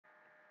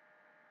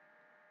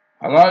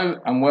Hello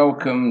and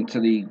welcome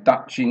to the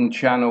Dutching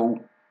channel.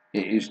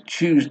 It is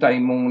Tuesday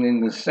morning,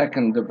 the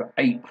 2nd of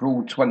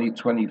April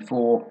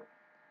 2024,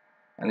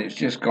 and it's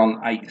just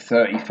gone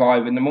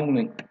 8:35 in the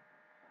morning.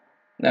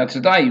 Now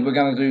today we're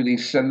going to do the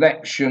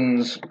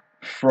selections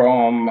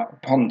from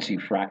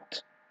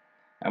Pontefract,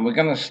 and we're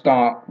going to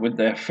start with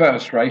their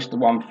first race, the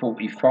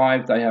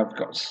 145. They have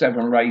got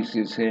 7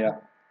 races here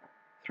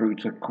through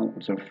to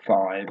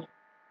 4:45.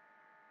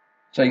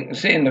 So you can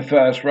see in the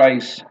first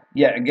race,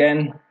 yet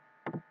again,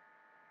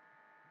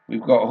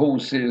 we've got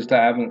horses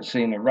that haven't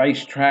seen a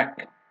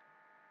racetrack.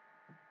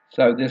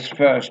 So this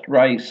first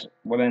race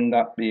will end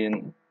up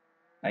being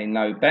a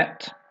no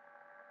bet.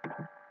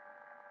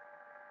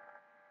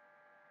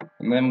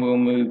 And then we'll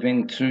move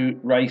into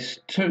race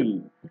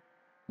 2,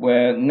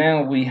 where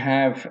now we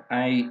have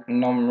a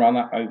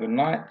non-runner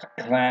overnight,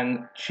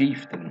 Clan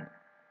Chieftain.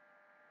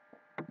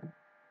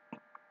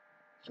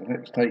 So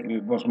let's take,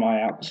 it was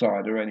my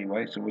outsider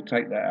anyway, so we'll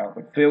take that out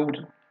of the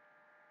field.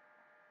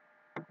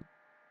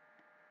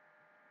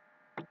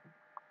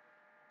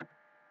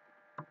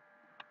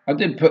 I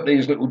did put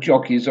these little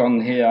jockeys on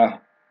here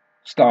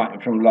starting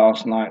from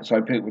last night, so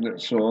people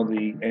that saw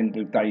the end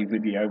of day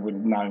video would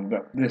have known,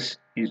 but this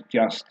is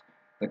just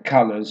the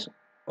colours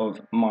of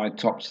my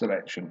top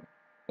selection.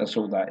 That's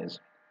all that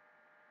is.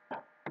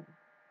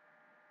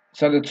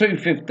 So the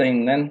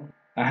 215 then,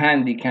 a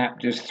handicap,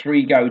 just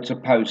 3 go to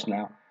post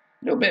now.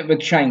 A little bit of a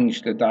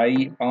change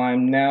today.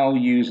 I'm now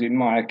using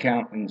my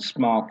account in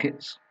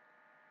Smarkets,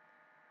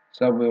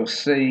 so we'll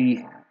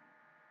see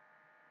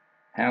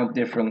how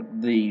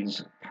different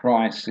these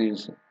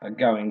prices are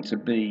going to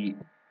be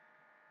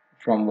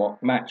from what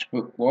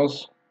Matchbook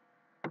was.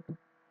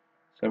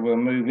 So we'll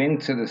move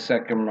into the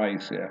second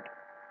race here,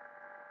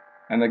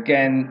 and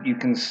again you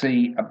can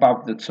see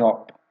above the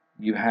top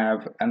you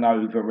have an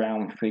over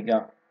round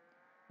figure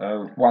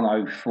of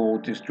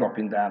 104, just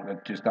dropping down to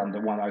just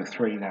under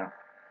 103 now.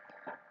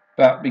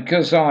 But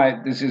because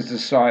this is the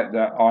site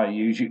that I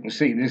use, you can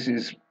see this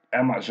is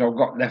how much I've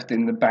got left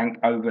in the bank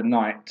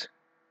overnight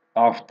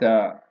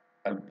after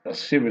a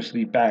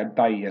seriously bad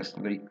day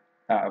yesterday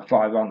out of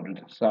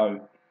 500.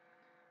 So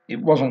it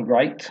wasn't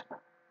great,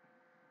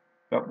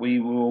 but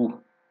we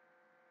will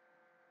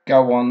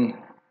go on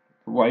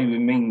the way we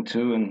mean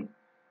to and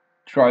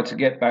try to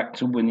get back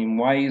to winning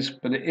ways.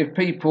 But if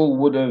people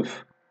would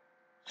have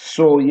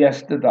saw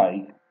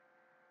yesterday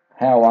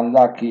how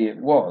unlucky it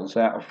was,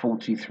 out of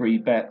 43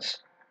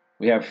 bets,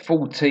 we have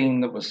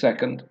 14 that were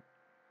second,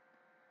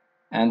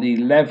 and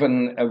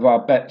 11 of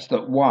our bets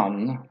that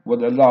won were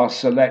the last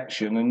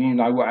selection. And you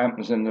know what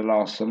happens in the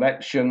last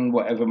selection,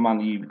 whatever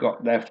money you've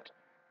got left,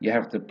 you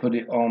have to put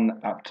it on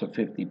up to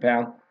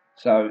 £50.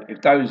 So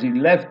if those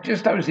 11,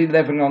 just those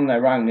 11 on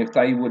their own, if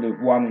they would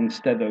have won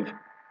instead of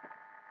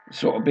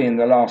sort of being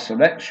the last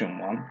selection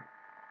one,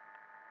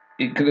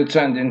 it could have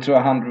turned into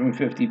a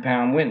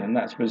 £150 win, and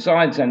that's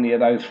besides any of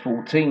those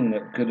 14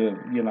 that could have,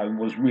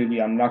 was really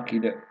unlucky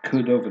that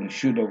could have and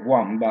should have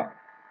won. But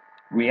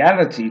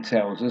reality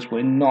tells us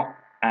we're not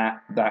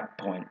at that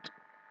point.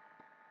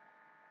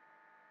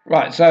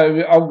 Right,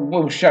 so I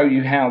will show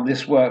you how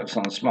this works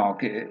on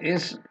Smarket.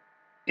 It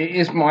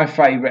is my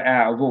favourite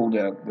out of all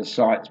the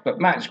sites, but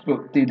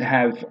Matchbook did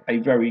have a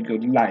very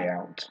good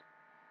layout,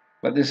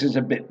 but this is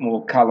a bit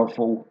more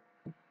colourful.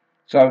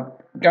 So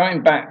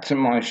going back to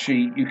my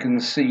sheet, you can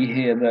see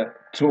here that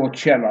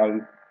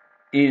Torcello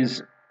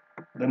is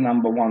the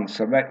 #1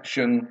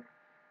 selection,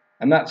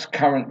 and that's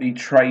currently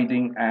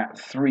trading at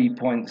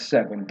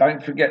 3.7.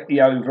 Don't forget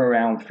the over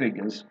round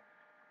figures,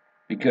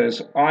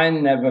 because I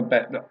never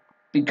bet that.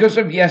 Because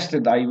of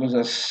yesterday was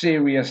a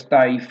serious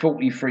day,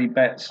 43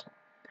 bets,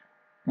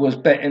 was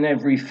betting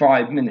every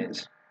 5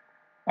 minutes.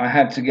 I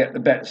had to get the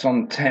bets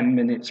on 10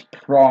 minutes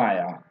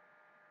prior,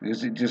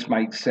 because it just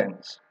makes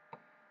sense.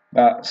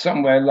 But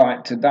somewhere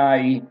like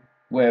today,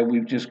 where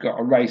we've just got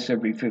a race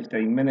every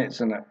 15 minutes,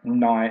 and at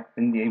night,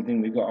 in the evening,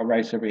 we've got a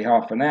race every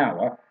half an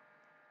hour,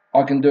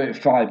 I can do it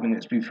 5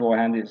 minutes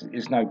beforehand,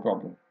 it's no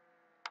problem.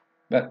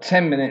 But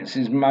 10 minutes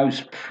is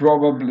most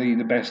probably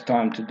the best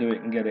time to do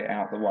it and get it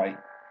out of the way.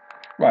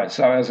 Right,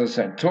 so as I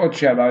said,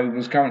 Torcello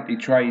was currently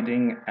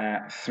trading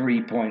at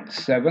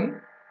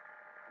 3.7.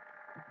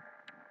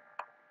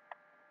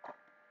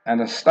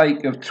 And a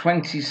stake of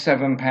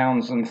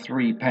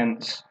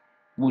 £27.03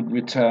 would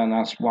return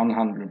us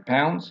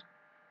 £100.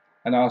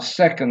 And our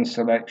second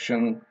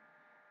selection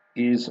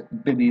is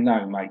Billy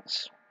No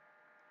Mates.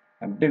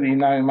 And Billy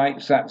No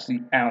Mates, that's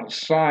the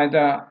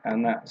outsider,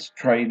 and that's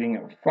trading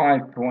at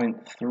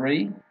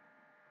 5.3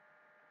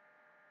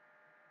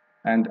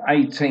 and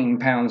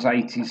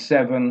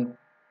 £18.87.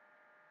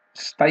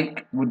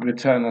 Stake would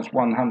return us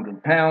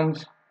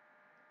 £100,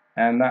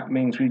 and that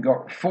means we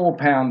got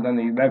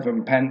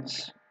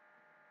 £4.11,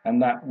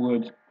 and that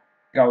would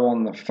go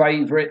on the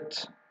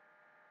favourite.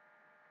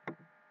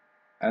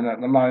 And at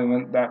the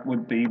moment, that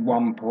would be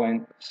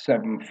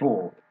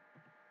 1.74.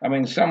 I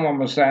mean, someone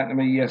was saying to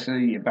me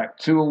yesterday, you back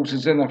 2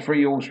 horses in a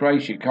 3-horse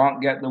race, you can't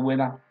get the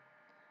winner.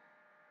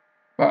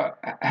 But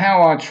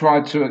how I try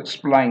to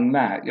explain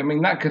that, I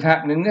mean, that could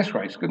happen in this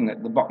race, couldn't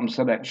it? The bottom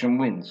selection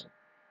wins.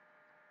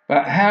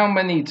 But how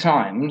many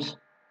times,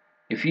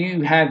 if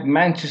you had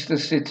Manchester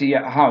City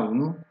at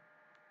home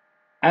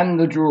and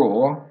the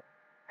draw,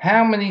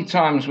 how many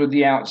times would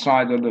the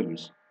outsider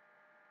lose?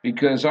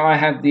 Because I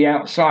had the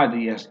outsider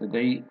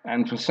yesterday,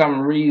 and for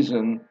some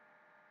reason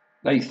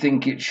they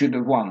think it should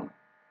have won,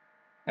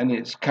 and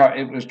it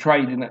was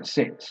trading at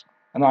 6,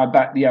 and I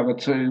backed the other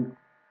two,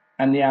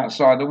 and the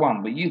outsider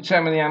won. But you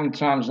tell me how many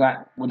times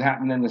that would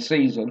happen in the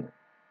season,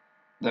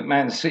 that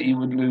Man City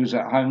would lose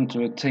at home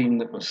to a team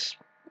that was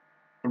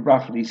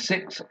roughly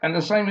 6, and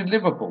the same with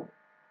Liverpool,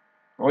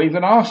 or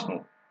even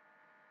Arsenal.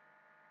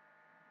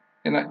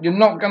 You know, you're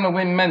not going to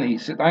win many,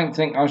 so don't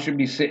think I should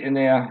be sitting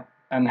here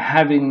and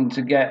having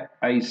to get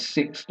a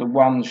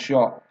 6-1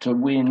 shot to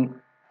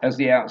win as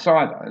the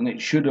outsider, and it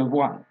should have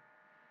won.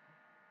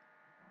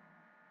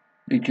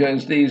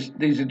 Because these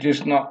are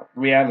just not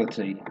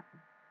reality.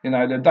 You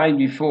know, the day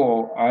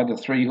before I had a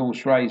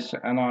 3-horse race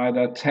and I had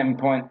a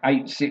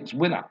 10.86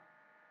 winner.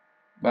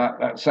 But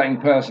that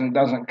same person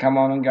doesn't come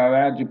on and go,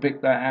 how'd you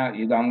pick that out?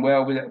 You done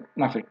well with it?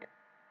 Nothing.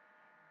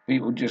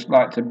 People just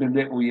like to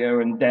belittle you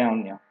and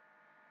down you.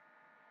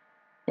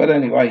 But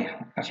anyway,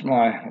 that's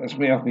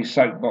me off my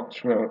soapbox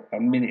for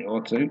a minute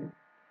or two.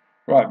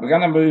 Right, we're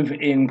going to move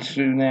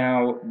into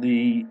now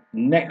the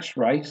next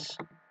race,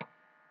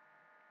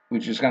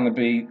 which is going to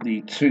be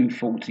the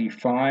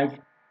 245.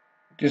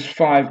 Just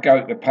 5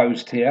 go to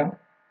post here.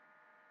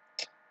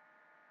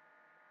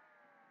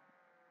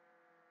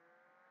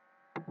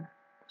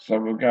 So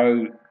we'll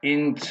go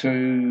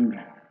into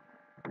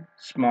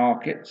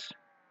markets.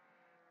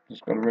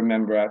 Just got to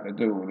remember how to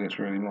do all this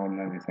really more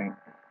than anything.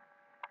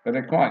 But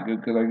they're quite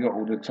good because they've got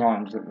all the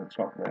times at the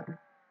top there.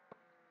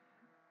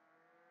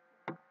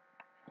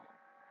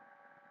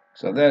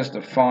 So there's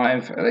the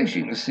 5. At least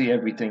you can see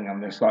everything on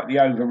this. Like the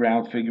over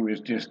round figure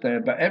is just there.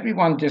 But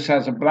everyone just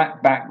has a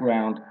black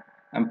background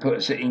and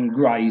puts it in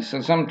grey.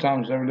 So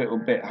sometimes they're a little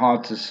bit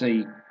hard to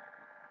see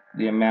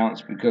the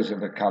amounts because of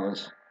the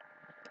colours.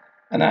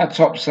 And our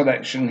top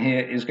selection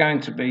here is going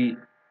to be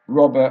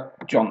Robert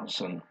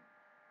Johnson.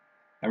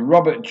 And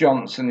Robert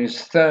Johnson is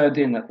 3rd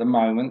in at the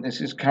moment.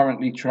 This is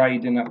currently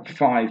trading at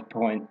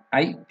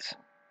 5.8.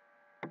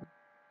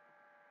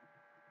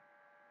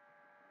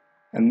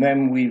 And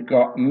then we've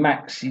got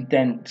Maxi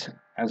Dent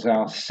as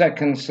our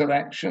 2nd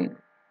selection.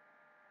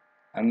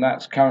 And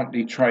that's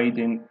currently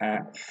trading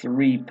at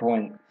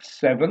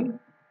 3.7.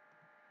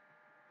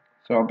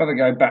 So I better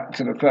go back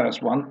to the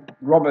first one.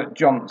 Robert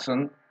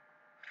Johnson,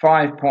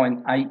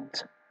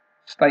 5.8.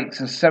 Stakes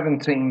of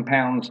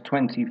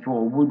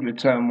 £17.24, would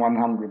return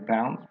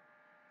 £100.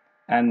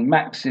 And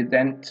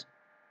Maxident,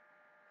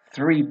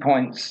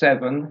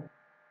 3.7,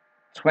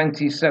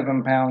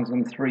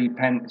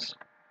 £27.03,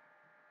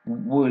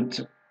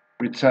 would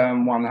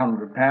return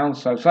 £100.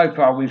 So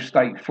far we've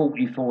staked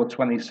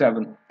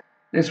 44.27.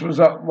 This was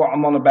what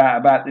I'm on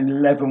about the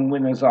 11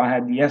 winners I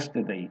had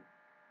yesterday.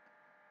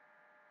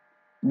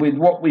 With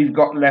what we've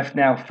got left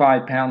now,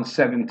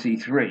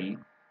 £5.73,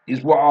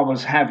 is what I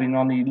was having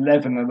on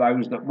 11 of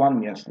those that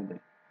won yesterday.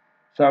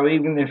 So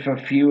even if a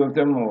few of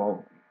them,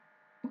 or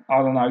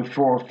I don't know,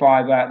 4 or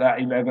 5 out of that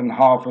 11,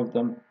 half of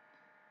them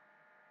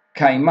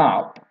came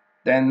up,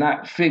 then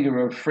that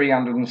figure of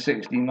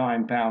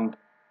 £369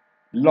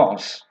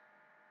 loss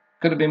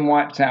could have been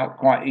wiped out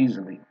quite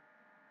easily.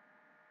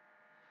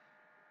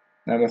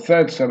 Now the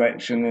 3rd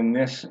selection in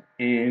this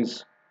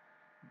is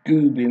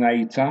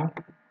Gubinator,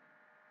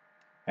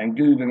 and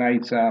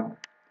Gubinator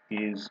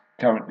is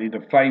currently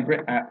the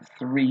favourite at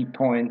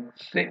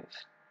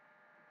 3.6.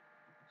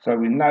 So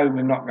we know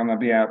we're not going to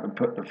be able to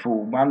put the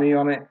full money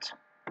on it.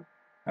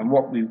 And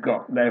what we've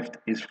got left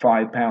is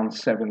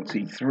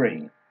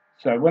 £5.73.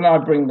 So when I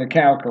bring the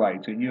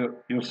calculator,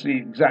 you'll see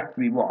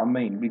exactly what I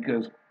mean,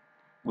 because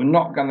we're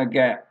not going to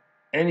get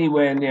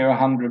anywhere near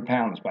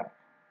 £100 back.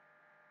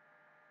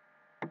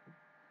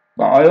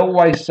 But I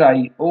always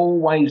say,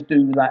 always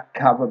do that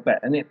cover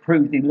bet. And it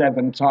proved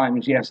 11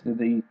 times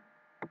yesterday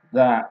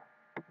that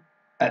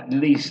at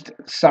least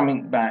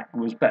something back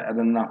was better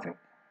than nothing.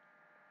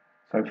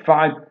 So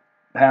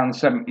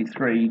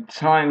 £5.73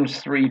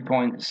 times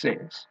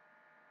 3.6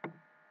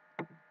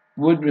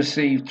 would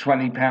receive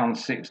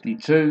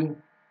 £20.62,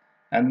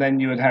 and then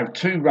you would have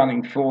 2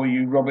 running for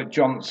you, Robert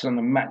Johnson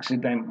and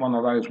Maxident. One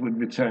of those would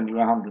return you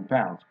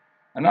 £100.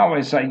 And I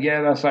always say,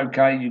 yeah, that's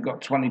okay, you've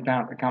got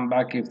 £20 to come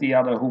back if the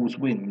other horse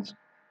wins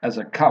as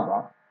a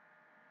cover.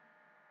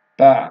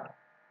 But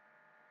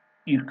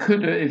you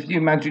could, if you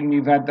imagine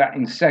you've had that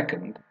in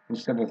 2nd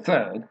instead of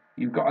 3rd,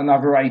 you've got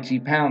another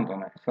 £80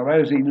 on it. So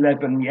those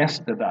 11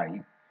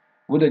 yesterday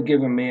would have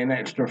given me an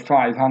extra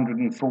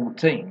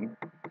 514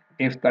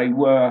 if they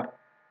were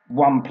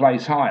 1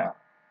 place higher.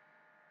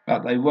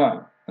 But they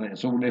weren't. And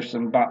it's all ifs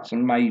and buts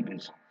and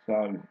maybes. So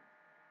I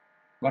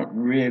don't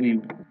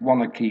really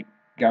want to keep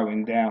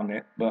going down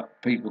it, but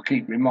people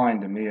keep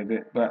reminding me of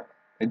it. But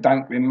they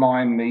don't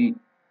remind me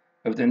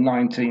of the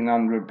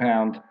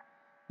 £1,900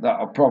 that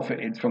I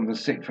profited from the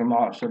 6th of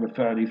March to the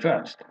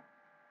 31st.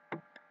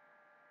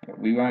 but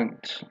we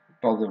won't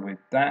bother with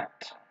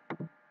that.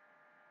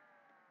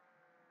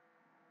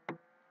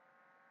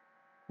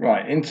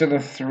 Right, into the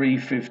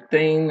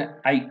 315,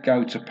 8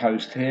 go to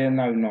post here,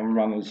 no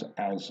non-runners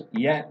as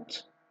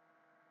yet.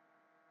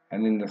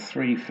 And in the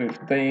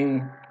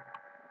 315,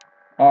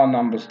 our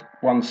number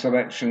 1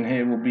 selection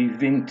here will be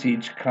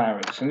vintage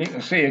clarets. And you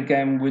can see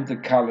again with the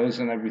colours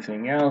and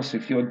everything else,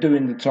 if you're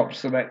doing the top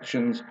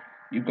selections,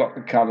 you've got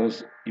the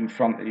colours in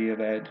front of you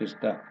there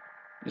just to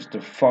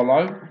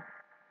follow.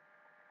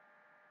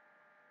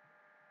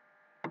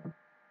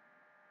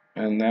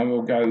 And then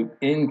we'll go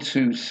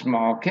into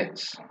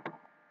Smarkets.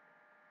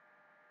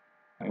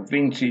 And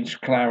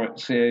vintage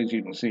clarets here, as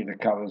you can see the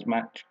colours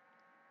match.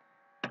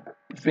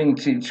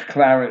 Vintage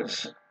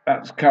clarets,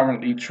 that's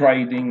currently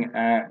trading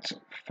at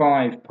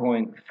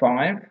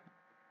 5.5.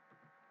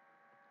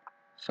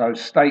 So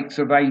stakes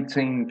of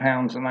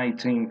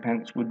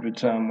 £18.18 would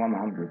return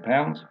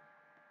 £100.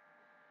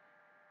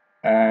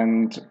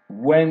 And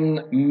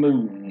When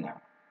Moon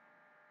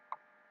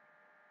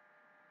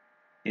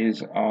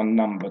is our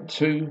number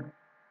 2.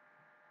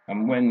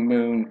 And When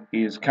Moon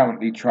is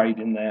currently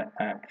trading there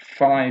at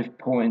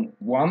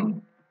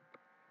 5.1.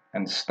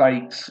 And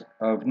stakes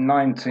of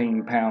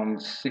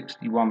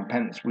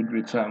 £19.61 would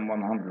return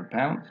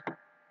 £100.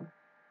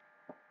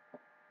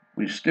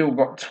 We've still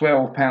got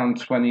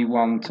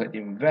 £12.21 to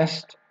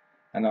invest,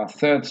 and our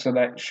third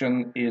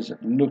selection is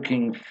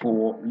Looking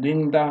for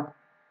Linda.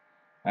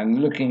 And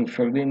Looking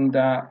for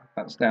Linda,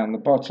 that's down the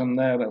bottom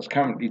there, that's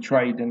currently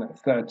trading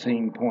at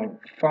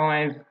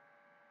 13.5,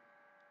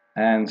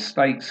 and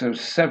stakes of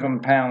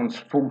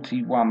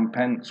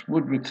 £7.41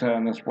 would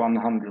return us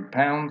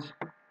 £100.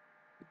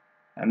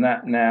 And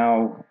that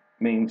now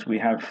means we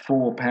have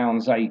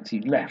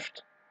 £4.80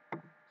 left.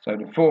 So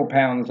the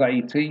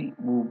 £4.80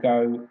 will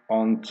go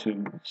on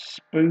to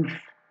Spoof,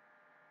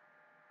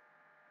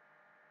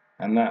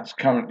 and that's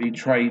currently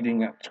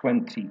trading at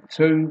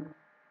 22.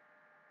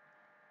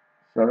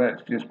 So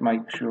let's just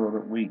make sure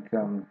that we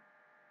can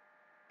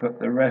put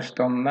the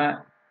rest on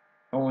that.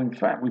 Or in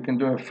fact, we can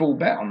do a full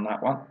bet on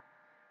that one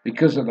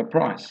because of the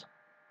price.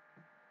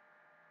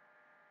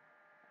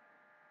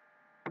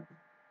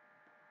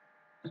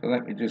 So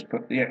let me just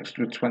put the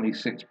extra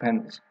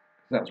 26p.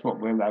 That's what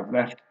we'll have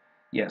left.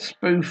 Yes,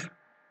 Spoof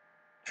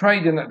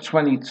trading at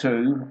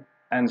 22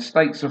 and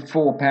stakes of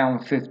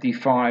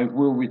 £4.55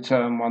 will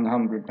return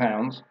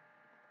 £100.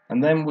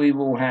 And then we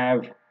will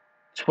have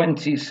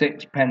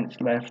 26p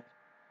left,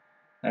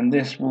 and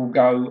this will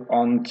go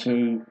on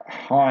to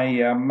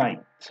Higher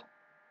Mate.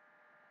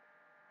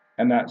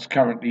 And that's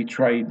currently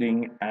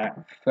trading at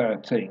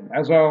 13.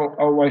 As I'll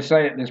always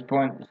say at this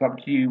point, it's up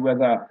to you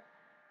whether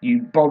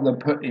you bother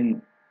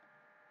putting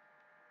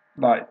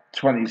like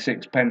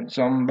 26p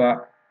on,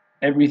 but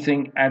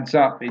everything adds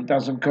up. It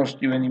doesn't cost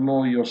you any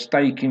more. You're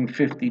staking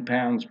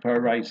 £50 per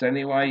race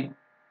anyway,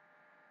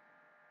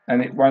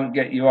 and it won't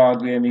get you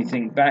hardly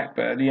anything back.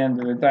 But at the end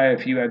of the day,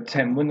 if you had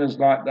 10 winners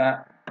like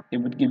that, it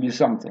would give you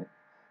something.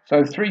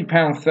 So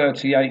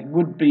 £3.38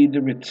 would be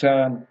the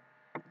return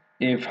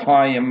if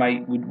Higher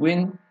Mate would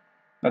win.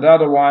 But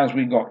otherwise,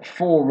 we got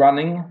 4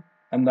 running,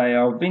 and they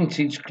are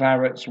Vintage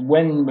Clarets,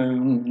 When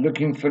Moon,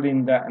 Looking for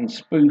Linda, and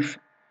Spoof.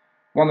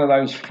 One of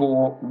those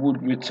 4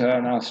 would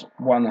return us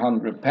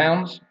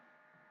 £100.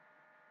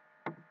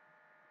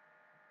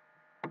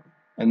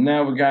 And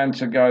now we're going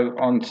to go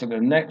on to the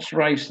next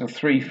race, the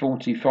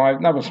 345.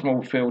 Another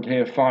small field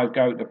here, 5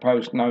 go to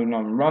post, no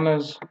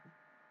non-runners.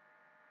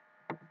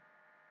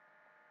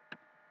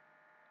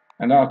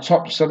 And our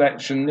top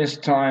selection this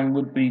time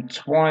would be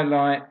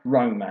Twilight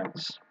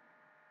Romance.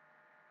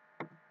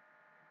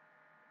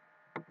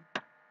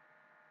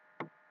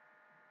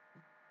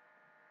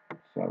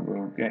 So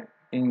we'll get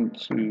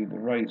into the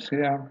race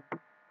here.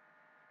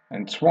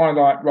 And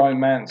Twilight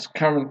Romance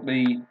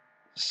currently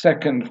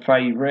second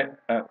favourite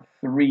at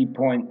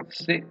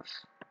 3.6.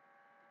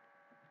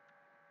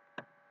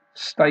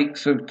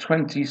 Stakes of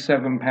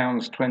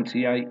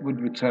 £27.28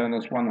 would return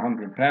us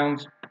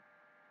 £100.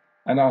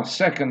 And our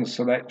second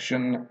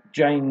selection,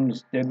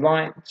 James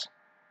Delight,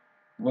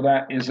 well,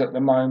 that is at the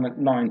moment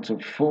 9 to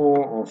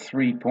 4 or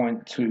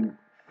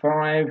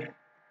 3.25.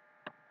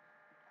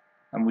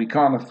 And we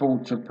can't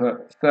afford to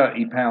put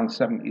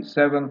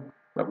 £30.77,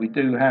 but we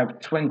do have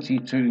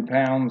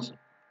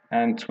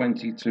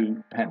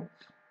 £22.22.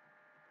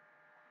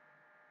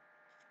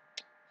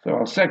 So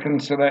our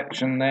second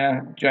selection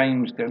there,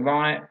 James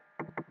Delight,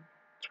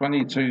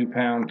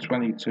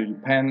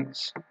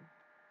 £22.22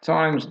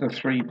 times the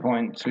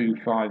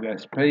 3.25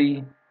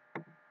 SP,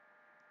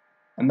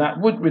 and that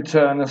would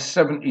return us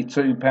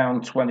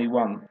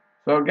 £72.21.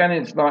 So again,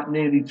 it's like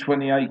nearly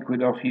 28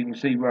 quid off. You can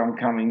see where I'm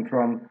coming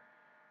from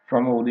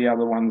all the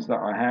other ones that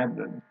I had.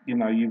 You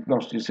know, you've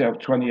lost yourself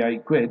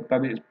 28 quid,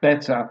 but it's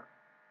better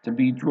to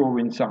be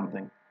drawing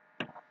something.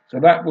 So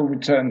that will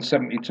return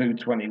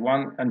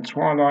 £72.21, and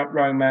Twilight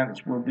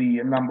Romance will be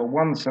your number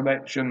 1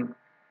 selection,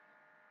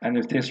 and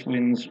if this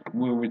wins,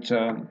 will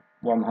return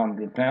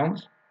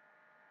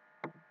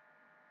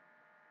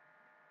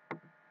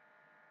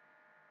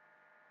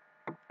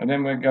And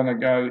then we're going to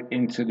go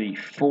into the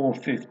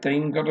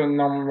 4.15. Got a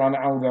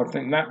non-runner. Oh, I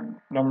think that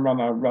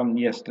non-runner run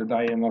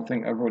yesterday, and I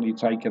think I've already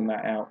taken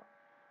that out.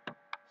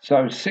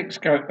 So 6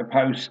 go at the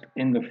post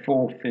in the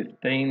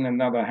 4.15.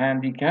 Another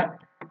handicap.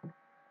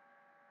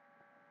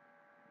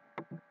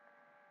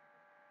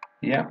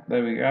 Yeah,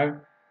 there we go.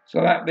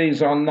 So that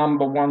leaves our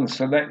number 1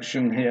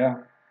 selection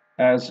here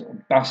as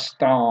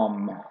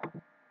Bustarm.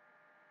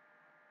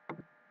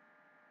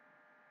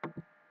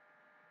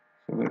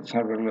 So let's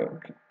have a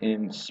look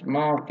in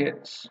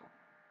markets.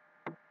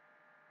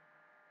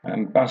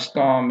 And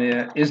Bustarm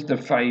here is the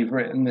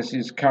favourite, and this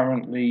is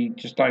currently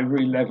just over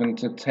 11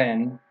 to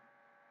 10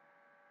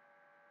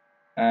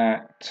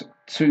 at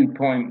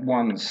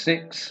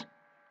 2.16,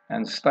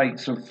 and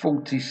stakes of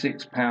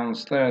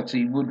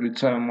 £46.30 would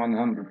return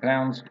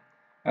 £100.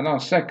 And our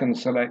second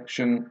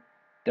selection,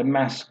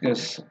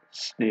 Damascus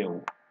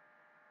Steel.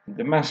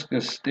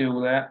 Damascus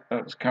Steel there,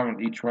 that's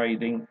currently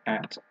trading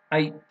at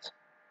 8.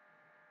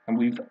 And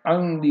we've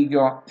only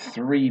got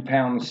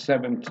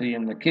 £3.70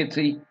 in the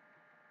kitty.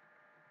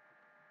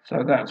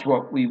 So that's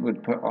what we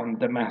would put on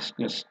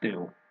Damascus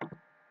Steel.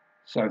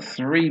 So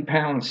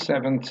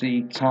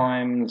 £3.70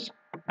 times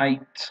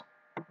 8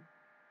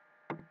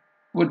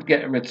 would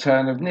get a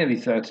return of nearly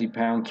 £30,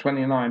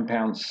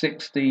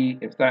 £29.60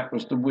 if that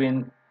was the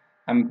win.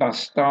 And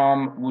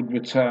Bustarm would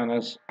return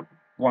us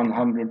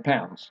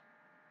 £100.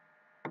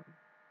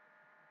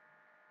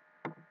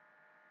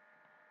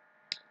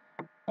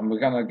 And we're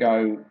going to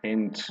go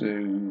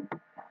into,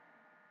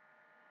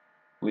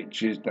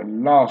 which is the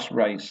last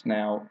race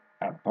now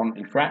at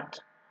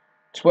Pontefract.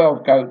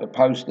 12 go at the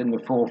post in the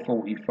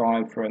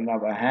 4.45 for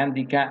another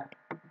handicap.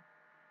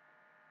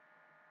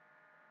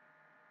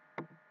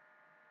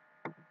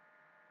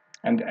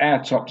 And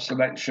our top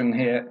selection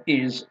here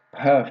is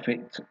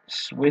Perfect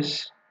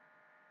Swiss.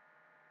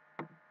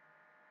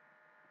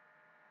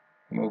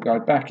 And we'll go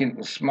back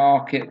into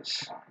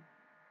markets.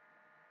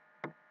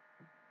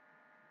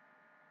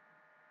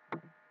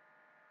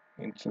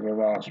 Into the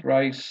last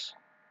race.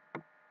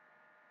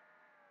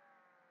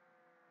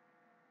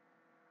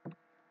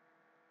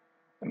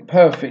 And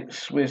Perfect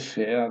Swiss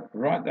here,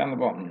 right down the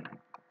bottom.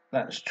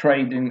 That's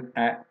trading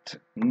at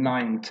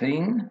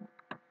 19.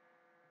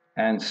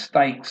 And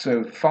stakes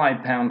of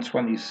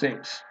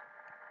 £5.26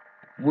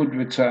 would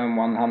return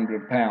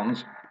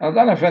 £100. I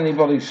don't know if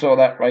anybody saw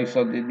that race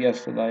I did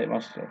yesterday. It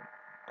must have.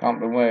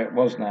 Can't remember where it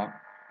was now.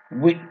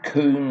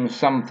 Whitcoombe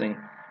something.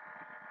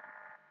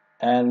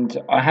 And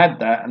I had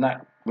that, and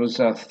that was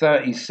a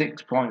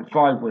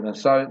 36.5 winner.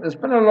 So there's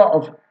been a lot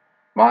of,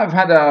 might have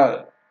had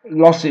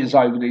losses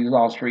over these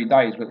last 3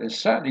 days, but there's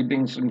certainly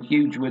been some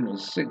huge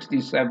winners.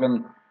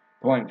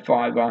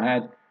 67.5 I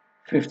had,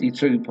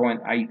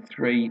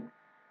 52.83,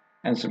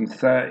 and some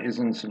 30s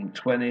and some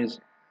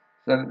 20s.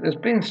 So there's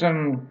been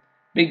some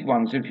big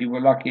ones if you were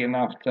lucky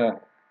enough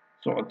to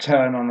sort of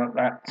turn on at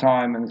that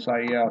time and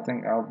say, yeah, I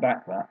think I'll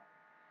back that.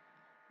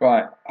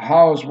 Right,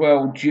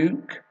 Harswell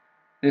Duke.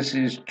 This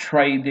is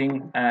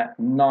trading at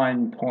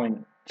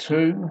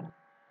 9.2,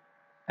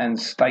 and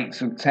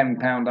stakes of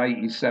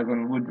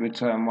 £10.87 would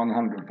return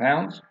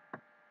 £100.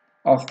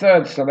 Our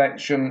third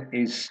selection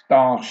is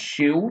Star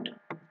Shield.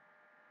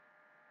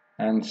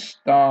 And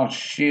Star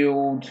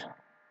Shield,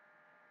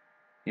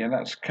 yeah,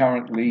 that's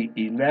currently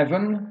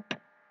 11.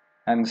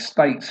 And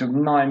stakes of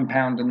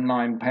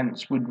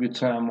 £9.09 would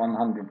return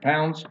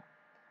 £100.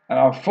 And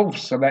our fourth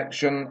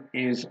selection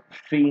is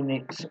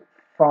Phoenix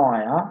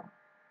Fire.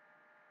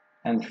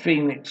 And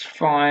Phoenix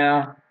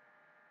Fire,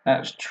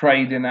 that's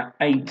trading at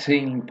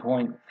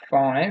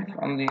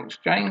 18.5 on the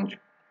exchange.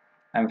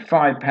 And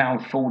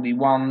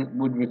 £5.41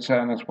 would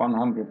return us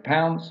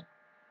 £100.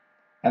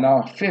 And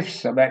our fifth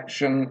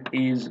selection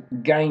is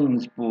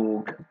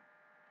Gainsbourg.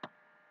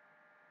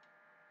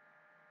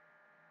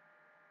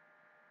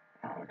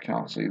 I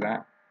can't see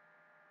that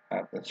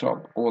at the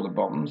top or the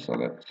bottom, so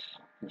let's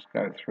just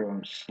go through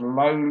them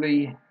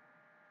slowly.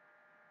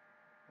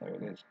 There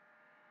it is.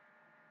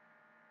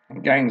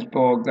 And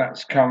Gainsbourg,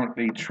 that's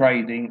currently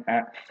trading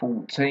at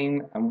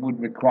 14 and would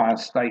require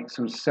stakes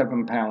of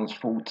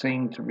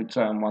 £7.14 to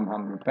return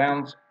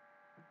 £100.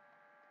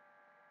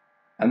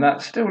 And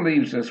that still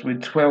leaves us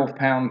with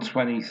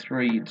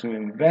 £12.23 to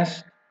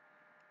invest.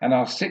 And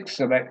our sixth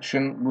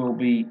selection will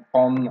be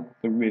On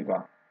the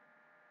River.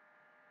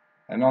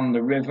 And On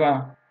the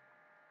River,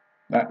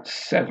 that's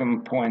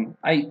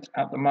 7.8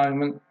 at the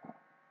moment.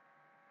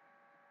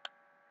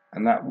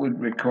 And that would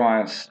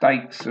require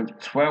stakes of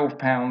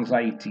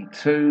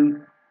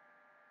 £12.82,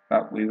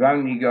 but we've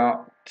only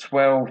got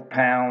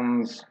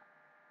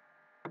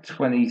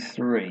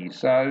 £12.23.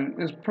 So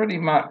there's pretty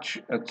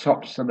much a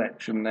top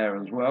selection there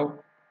as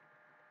well.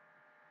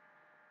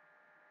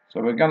 So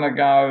we're going to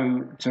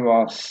go to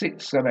our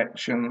sixth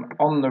selection,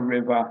 On the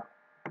River,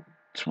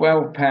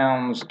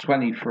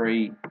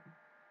 £12.23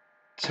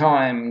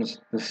 times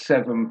the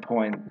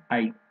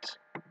 7.8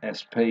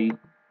 SP.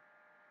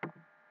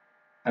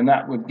 And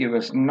that would give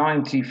us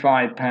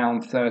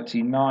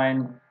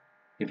 £95.39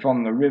 if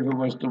On the River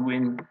was to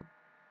win.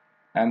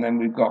 And then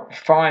we've got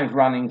 5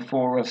 running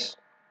for us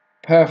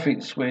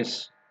Perfect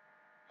Swiss,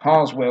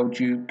 Harswell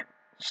Duke,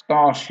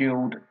 Star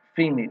Shield,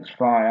 Phoenix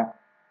Fire,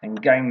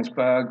 and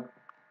Gainsbourg,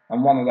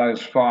 and one of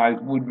those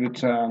 5 would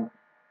return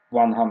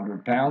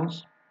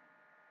 £100.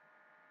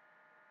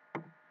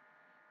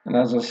 And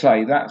as I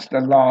say, that's the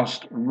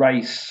last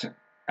race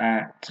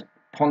at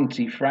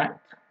Pontefract.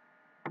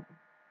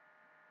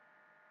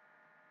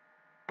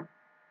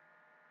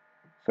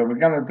 So we're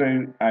going to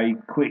do a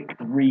quick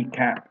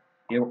recap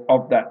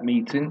of that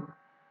meeting.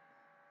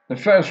 The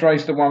first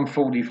race, the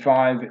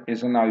 145,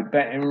 is a no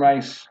betting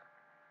race.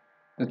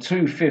 The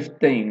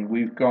 215,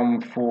 we've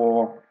gone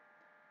for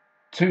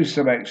 2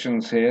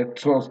 selections here,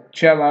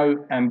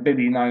 Torcello and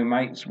Billy No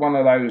Mates. One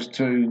of those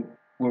 2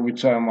 will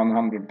return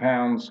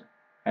 £100,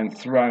 and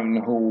Throne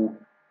Hall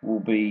will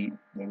be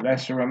the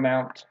lesser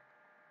amount.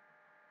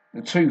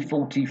 The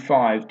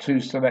 245, 2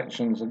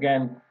 selections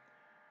again,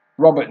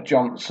 Robert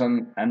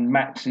Johnson and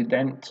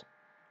Maxident.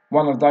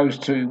 One of those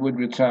 2 would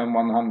return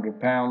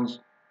 £100,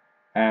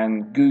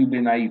 and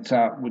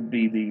Goobinator would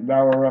be the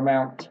lower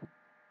amount.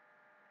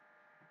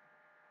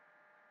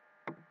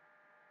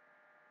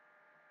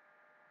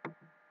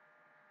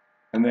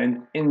 And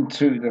then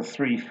into the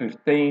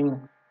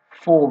 315,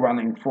 4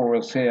 running for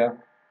us here.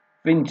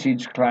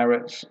 Vintage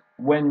Clarets,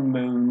 When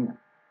Moon,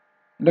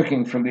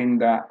 Looking for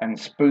Linda, and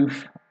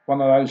Spoof.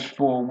 One of those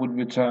 4 would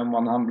return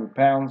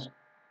 £100,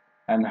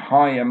 and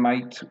Higher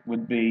Mate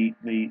would be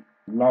the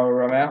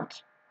lower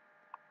amount.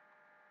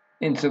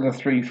 Into the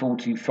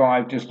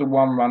 345, just the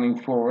 1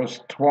 running for us.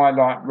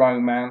 Twilight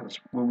Romance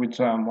will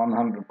return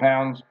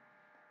 £100,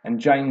 and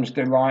James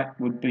Delight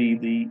would be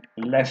the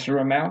lesser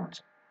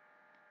amount.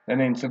 Then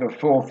into the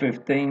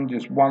 415,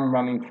 just 1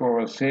 running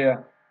for us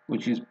here,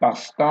 which is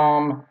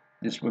Bustarm.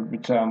 This would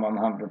return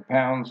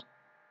 £100,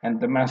 and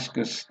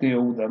Damascus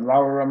Steel, the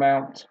lower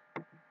amount.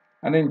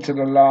 And into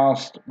the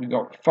last, we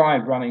got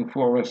 5 running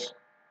for us: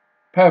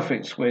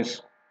 Perfect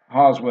Swiss,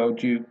 Harswell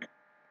Duke,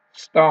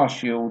 Star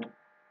Shield,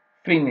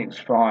 Phoenix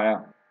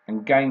Fire,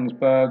 and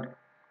Gainsbourg.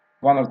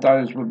 One of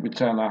those would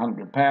return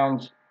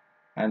 £100,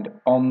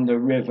 and On the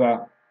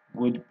River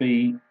would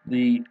be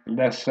the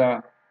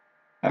lesser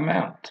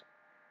amount.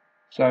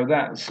 So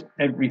that's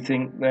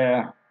everything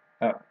there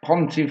at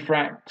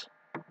Pontefract.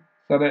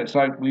 So let's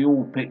hope we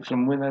all pick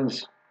some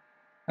winners,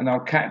 and I'll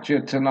catch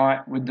you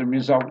tonight with the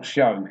results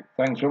show.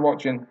 Thanks for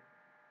watching.